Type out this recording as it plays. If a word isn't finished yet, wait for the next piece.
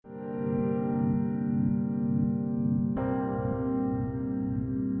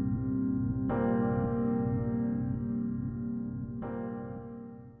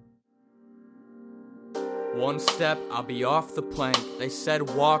One step, I'll be off the plank. They said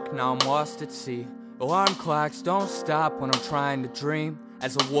walk, now I'm lost at sea. Alarm clocks don't stop when I'm trying to dream.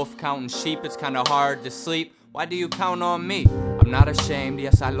 As a wolf counting sheep, it's kinda hard to sleep. Why do you count on me? I'm not ashamed,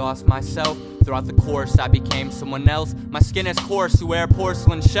 yes I lost myself. Throughout the course I became someone else. My skin is coarse, you wear a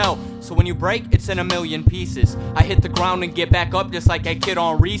porcelain shell. So when you break, it's in a million pieces. I hit the ground and get back up just like a kid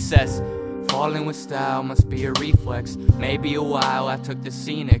on recess. Falling with style must be a reflex. Maybe a while I took the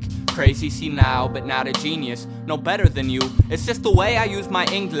scenic. Crazy senile, but not a genius. No better than you. It's just the way I use my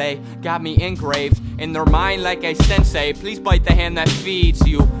inglay. Got me engraved in their mind like a sensei. Please bite the hand that feeds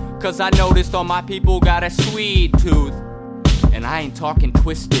you. Cause I noticed all my people got a sweet tooth. And I ain't talking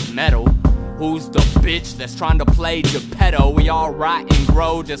twisted metal. Who's the bitch that's trying to play Geppetto? We all rot and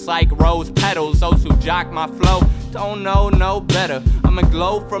grow just like rose petals. Those who jock my flow don't know no better. I'ma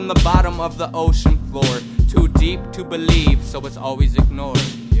glow from the bottom of the ocean floor. Too deep to believe, so it's always ignored.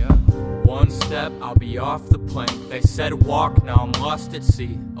 Yeah. One step, I'll be off the plank. They said walk, now I'm lost at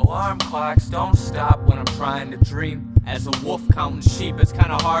sea. Alarm clocks don't stop when I'm trying to dream. As a wolf counting sheep, it's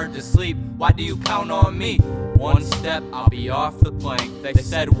kinda hard to sleep. Why do you count on me? One step, I'll be off the plank. They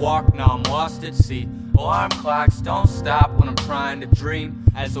said walk, now I'm lost at sea. Alarm clocks don't stop when I'm trying to dream.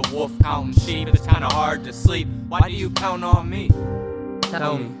 As a wolf counting sheep, it's kinda hard to sleep. Why do you count on me?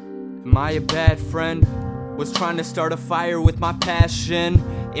 Tell me, am I a bad friend? Was trying to start a fire with my passion,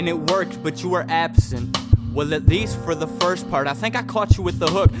 and it worked, but you were absent. Well, at least for the first part, I think I caught you with the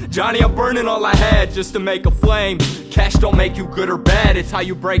hook. Johnny, I'm burning all I had just to make a flame. Cash don't make you good or bad, it's how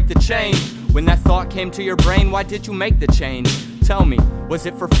you break the chain. When that thought came to your brain, why did you make the change? Tell me, was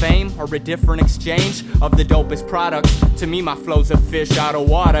it for fame or a different exchange of the dopest products? To me, my flow's a fish out of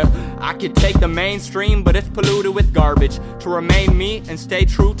water. I could take the mainstream, but it's polluted with garbage. To remain me and stay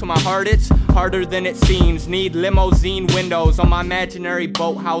true to my heart, it's harder than it seems. Need limousine windows on my imaginary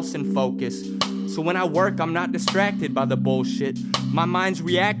boathouse and focus. So when I work, I'm not distracted by the bullshit. My mind's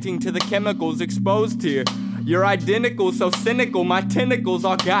reacting to the chemicals exposed here. You're identical, so cynical, my tentacles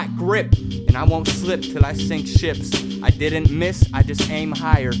all got grip. And I won't slip till I sink ships. I didn't miss, I just aim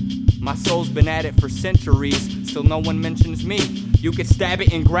higher. My soul's been at it for centuries, still no one mentions me. You could stab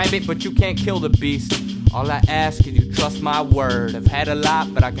it and grab it, but you can't kill the beast. All I ask is you trust my word. I've had a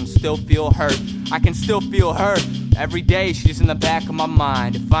lot, but I can still feel hurt. I can still feel her. Every day she's in the back of my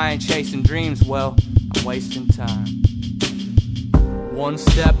mind. If I ain't chasing dreams, well, I'm wasting time. One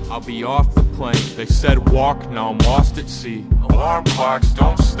step, I'll be off the plank. They said walk, now I'm lost at sea. Alarm clocks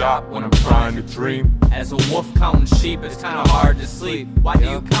don't stop when I'm trying to dream. As a wolf counting sheep, it's kinda hard to sleep. Why do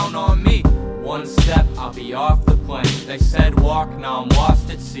you count on me? One step, I'll be off the plank. They said walk, now I'm lost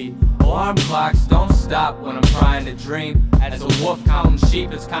at sea. Alarm clocks don't stop when I'm trying to dream. As a wolf counting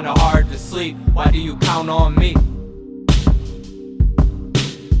sheep, it's kinda hard to sleep. Why do you count on me?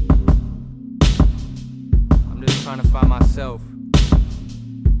 I'm just trying to find myself.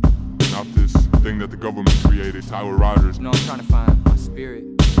 Not this thing that the government created, Tower Riders. No, I'm trying to find my spirit,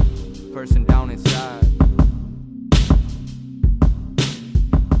 person down inside.